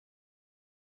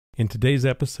In today's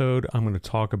episode, I'm going to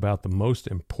talk about the most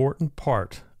important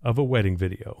part of a wedding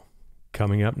video.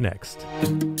 Coming up next.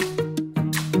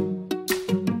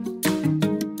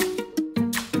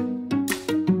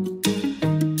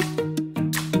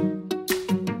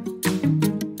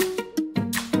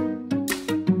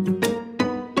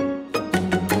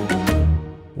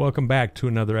 Welcome back to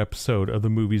another episode of the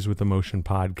Movies with Emotion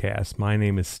podcast. My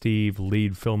name is Steve,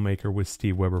 lead filmmaker with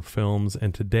Steve Weber Films,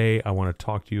 and today I want to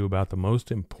talk to you about the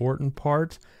most important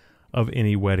part of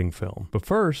any wedding film. But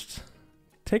first,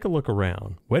 take a look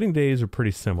around. Wedding days are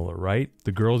pretty similar, right?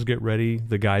 The girls get ready,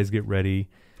 the guys get ready,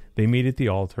 they meet at the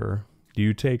altar. Do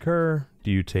you take her?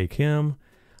 Do you take him?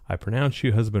 I pronounce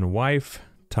you husband and wife,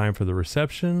 time for the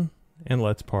reception, and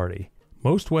let's party.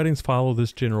 Most weddings follow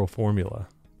this general formula.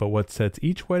 But what sets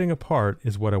each wedding apart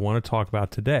is what I want to talk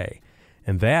about today,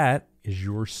 and that is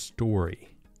your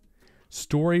story.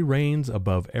 Story reigns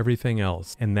above everything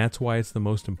else, and that's why it's the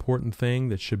most important thing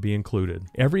that should be included.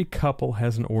 Every couple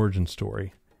has an origin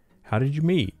story. How did you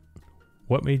meet?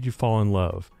 What made you fall in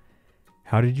love?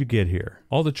 How did you get here?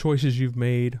 All the choices you've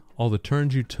made, all the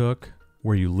turns you took,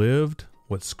 where you lived,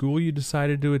 what school you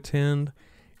decided to attend,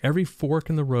 every fork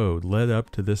in the road led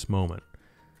up to this moment.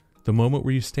 The moment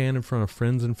where you stand in front of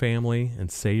friends and family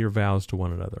and say your vows to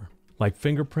one another. Like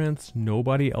fingerprints,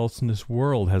 nobody else in this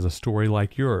world has a story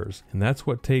like yours, and that's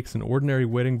what takes an ordinary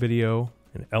wedding video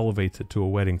and elevates it to a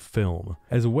wedding film.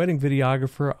 As a wedding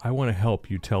videographer, I want to help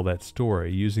you tell that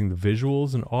story using the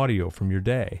visuals and audio from your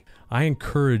day. I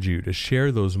encourage you to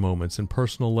share those moments in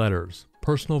personal letters,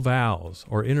 personal vows,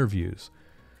 or interviews,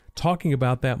 talking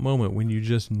about that moment when you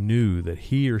just knew that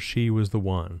he or she was the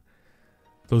one.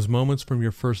 Those moments from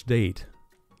your first date,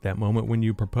 that moment when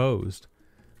you proposed,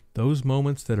 those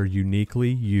moments that are uniquely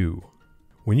you.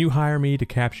 When you hire me to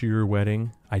capture your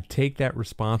wedding, I take that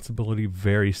responsibility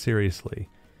very seriously.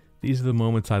 These are the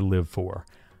moments I live for.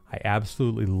 I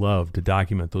absolutely love to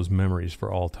document those memories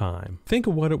for all time. Think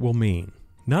of what it will mean,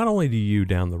 not only to you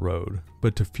down the road,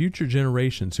 but to future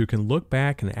generations who can look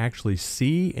back and actually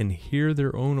see and hear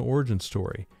their own origin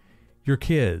story. Your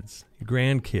kids, your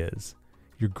grandkids,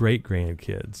 your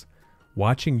great-grandkids,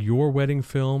 watching your wedding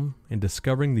film and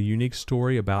discovering the unique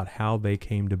story about how they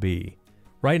came to be.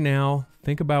 Right now,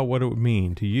 think about what it would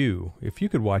mean to you if you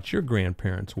could watch your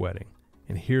grandparents' wedding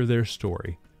and hear their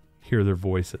story, hear their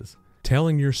voices.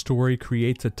 Telling your story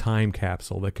creates a time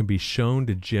capsule that can be shown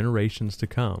to generations to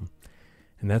come.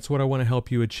 And that's what I want to help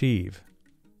you achieve.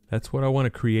 That's what I want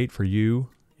to create for you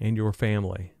and your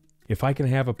family. If I can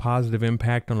have a positive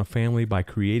impact on a family by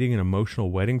creating an emotional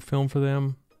wedding film for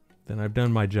them, then I've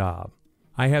done my job.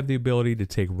 I have the ability to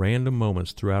take random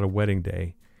moments throughout a wedding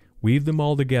day, weave them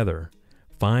all together,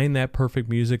 find that perfect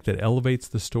music that elevates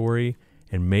the story,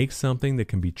 and make something that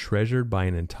can be treasured by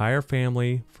an entire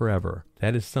family forever.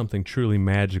 That is something truly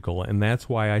magical, and that's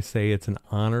why I say it's an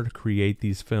honor to create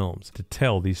these films, to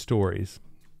tell these stories.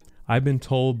 I've been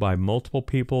told by multiple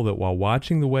people that while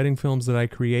watching the wedding films that I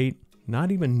create,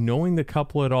 not even knowing the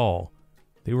couple at all,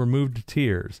 they were moved to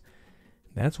tears.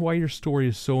 That's why your story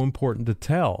is so important to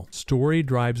tell. Story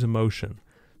drives emotion.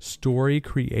 Story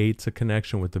creates a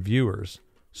connection with the viewers.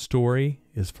 Story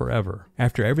is forever.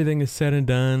 After everything is said and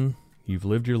done, you've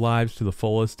lived your lives to the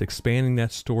fullest, expanding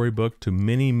that storybook to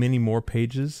many, many more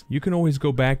pages. You can always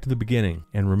go back to the beginning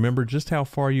and remember just how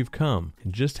far you've come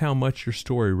and just how much your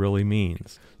story really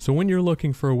means. So when you're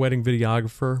looking for a wedding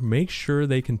videographer, make sure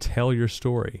they can tell your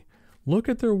story. Look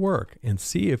at their work and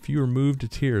see if you are moved to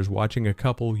tears watching a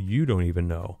couple you don't even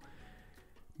know.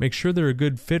 Make sure they're a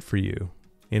good fit for you.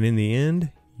 And in the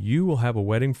end, you will have a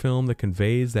wedding film that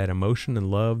conveys that emotion and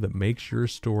love that makes your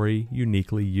story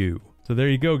uniquely you. So there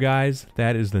you go, guys.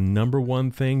 That is the number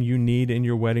one thing you need in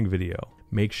your wedding video.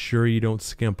 Make sure you don't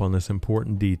skimp on this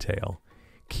important detail.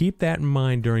 Keep that in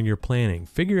mind during your planning.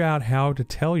 Figure out how to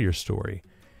tell your story.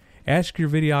 Ask your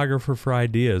videographer for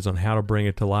ideas on how to bring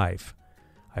it to life.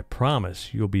 I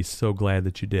promise you'll be so glad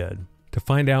that you did. To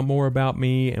find out more about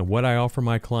me and what I offer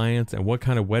my clients and what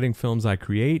kind of wedding films I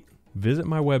create, visit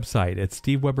my website at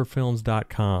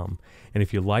steveweberfilms.com. And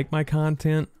if you like my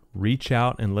content, reach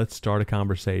out and let's start a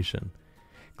conversation.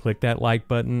 Click that like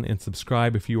button and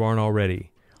subscribe if you aren't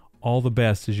already. All the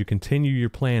best as you continue your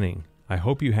planning. I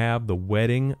hope you have the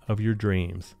wedding of your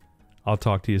dreams. I'll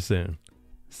talk to you soon.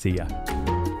 See ya.